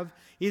have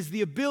is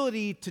the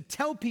ability to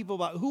tell people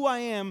about who I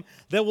am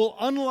that will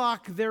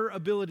unlock their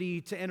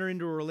ability to enter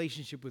into a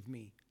relationship with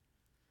me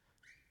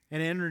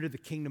and enter into the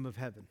kingdom of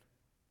heaven.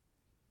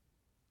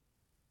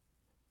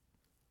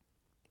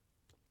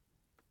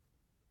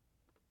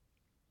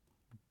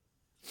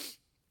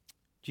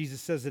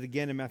 Jesus says it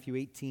again in Matthew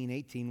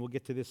 18:18. We'll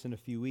get to this in a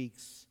few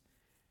weeks.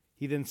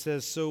 He then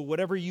says, so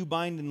whatever you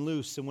bind and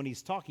loose, and when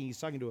he's talking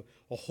to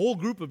a whole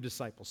group of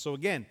disciples. So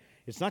again,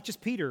 it's not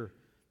just Peter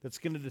that's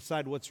going to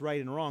decide what's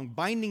right and wrong.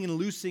 Binding and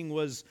loosing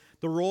was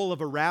the role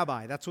of a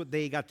rabbi. That's what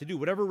they got to do.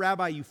 Whatever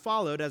rabbi you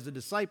followed as a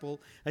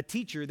disciple, a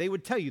teacher, they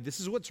would tell you, this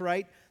is what's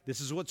right,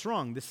 this is what's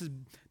wrong, this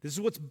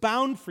is what's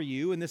bound for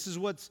you, and this is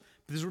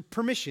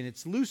permission.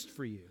 It's loosed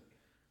for you.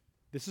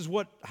 This is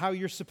how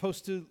you're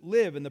supposed to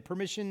live, and the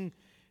permission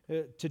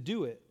to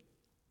do it.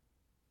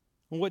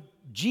 And what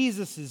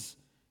Jesus is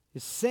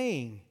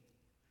saying,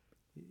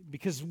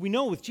 because we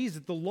know with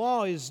Jesus the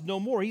law is no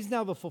more. He's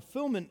now the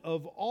fulfillment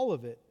of all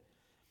of it.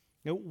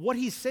 Now, what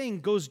he's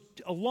saying goes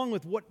along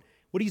with what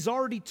he's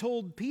already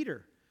told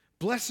Peter.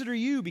 Blessed are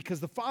you, because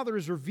the Father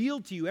has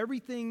revealed to you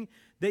everything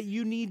that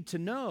you need to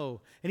know.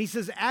 And he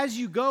says, as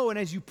you go and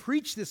as you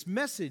preach this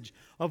message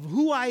of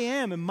who I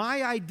am and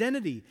my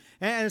identity,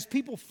 and as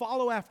people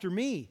follow after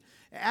me,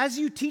 as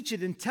you teach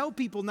it and tell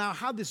people now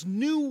how this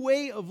new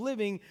way of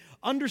living,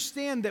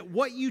 understand that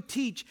what you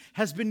teach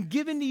has been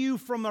given to you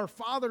from our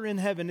Father in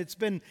heaven.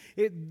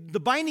 The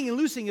binding and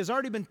loosing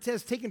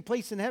has taken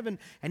place in heaven,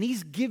 and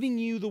he's giving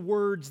you the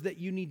words that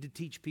you need to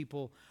teach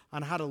people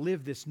on how to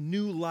live this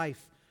new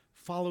life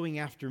following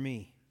after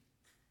me.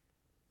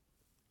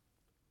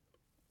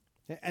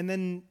 And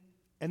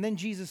then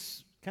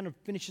Jesus kind of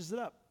finishes it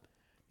up.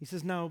 He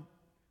says, now,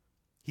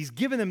 he's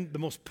given them the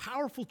most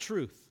powerful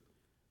truth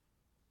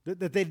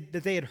that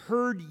they had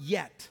heard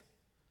yet.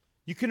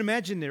 You can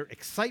imagine their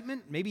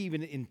excitement, maybe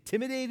even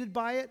intimidated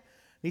by it. And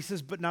he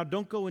says, but now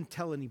don't go and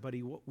tell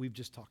anybody what we've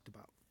just talked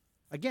about.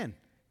 Again,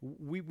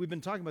 we've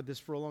been talking about this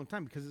for a long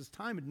time because his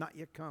time had not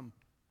yet come.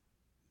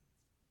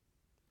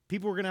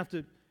 People were going to have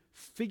to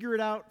figure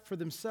it out for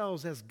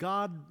themselves as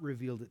God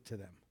revealed it to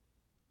them.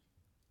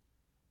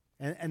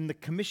 And the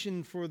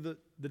commission for the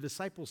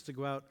disciples to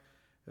go out,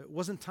 it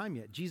wasn't time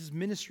yet. Jesus'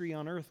 ministry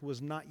on earth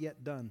was not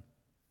yet done.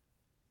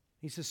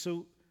 He says,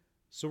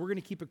 so we're going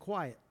to keep it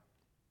quiet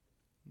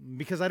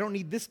because I don't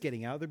need this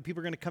getting out.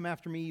 People are going to come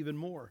after me even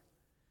more.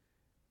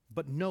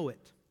 But know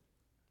it,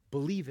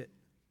 believe it,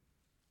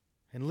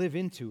 and live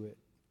into it.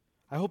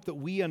 I hope that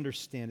we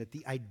understand it.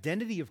 The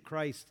identity of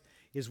Christ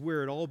is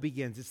where it all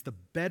begins. It's the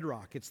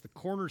bedrock. It's the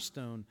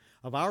cornerstone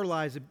of our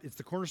lives. It's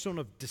the cornerstone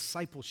of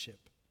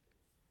discipleship.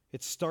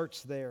 It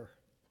starts there.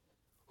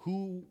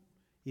 Who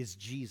is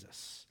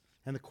Jesus?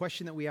 And the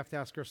question that we have to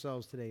ask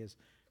ourselves today is,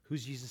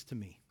 who's Jesus to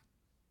me?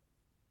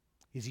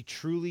 Is he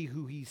truly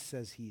who he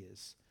says he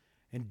is?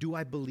 And do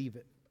I believe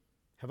it?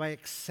 Have I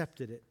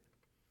accepted it?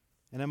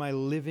 And am I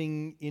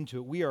living into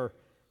it? We are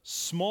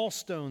small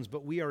stones,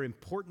 but we are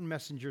important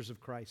messengers of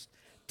Christ.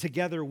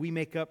 Together we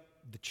make up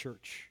the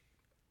church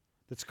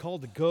that's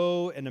called to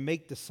go and to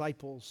make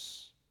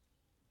disciples.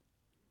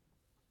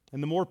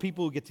 And the more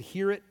people who get to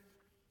hear it,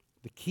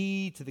 the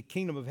key to the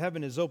kingdom of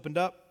heaven is opened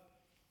up,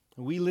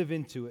 and we live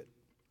into it.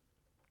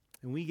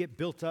 And we get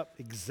built up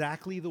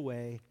exactly the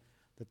way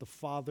that the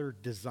Father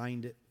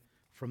designed it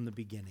from the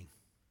beginning.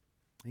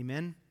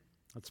 Amen?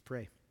 Let's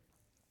pray.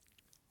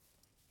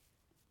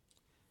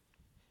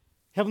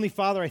 Heavenly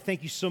Father, I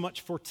thank you so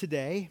much for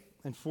today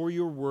and for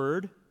your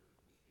word.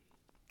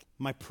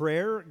 My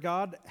prayer,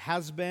 God,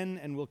 has been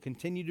and will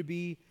continue to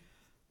be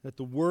that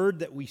the word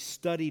that we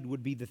studied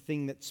would be the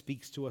thing that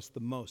speaks to us the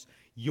most.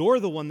 You're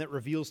the one that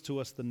reveals to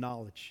us the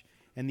knowledge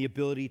and the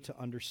ability to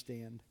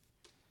understand.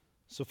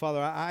 So,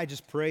 Father, I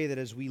just pray that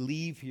as we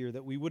leave here,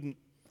 that we wouldn't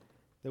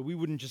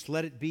just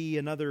let it be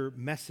another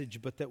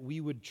message, but that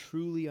we would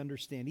truly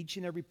understand, each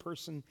and every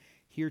person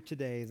here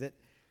today, that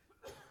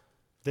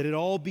it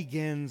all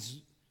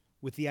begins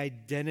with the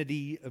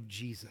identity of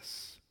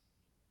Jesus.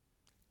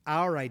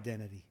 Our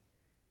identity,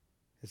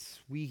 as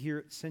we here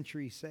at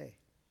Century say,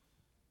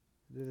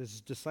 that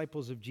as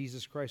disciples of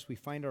Jesus Christ, we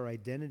find our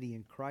identity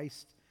in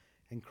Christ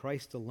and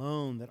Christ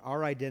alone, that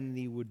our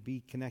identity would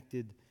be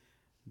connected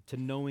to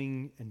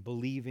knowing and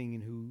believing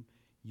in who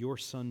your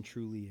Son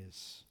truly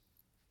is,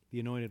 the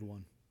Anointed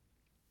One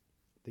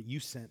that you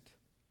sent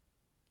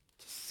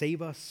to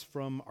save us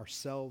from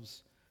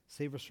ourselves,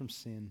 save us from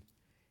sin,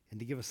 and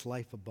to give us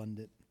life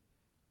abundant.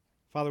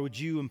 Father, would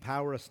you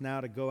empower us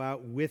now to go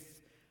out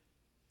with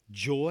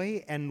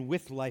joy and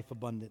with life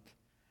abundant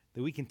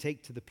that we can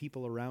take to the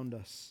people around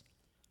us.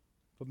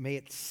 But may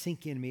it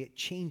sink in, may it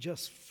change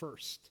us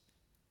first,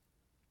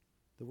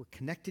 that we're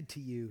connected to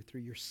you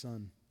through your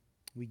Son.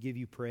 We give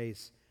you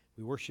praise.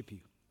 We worship you.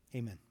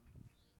 Amen.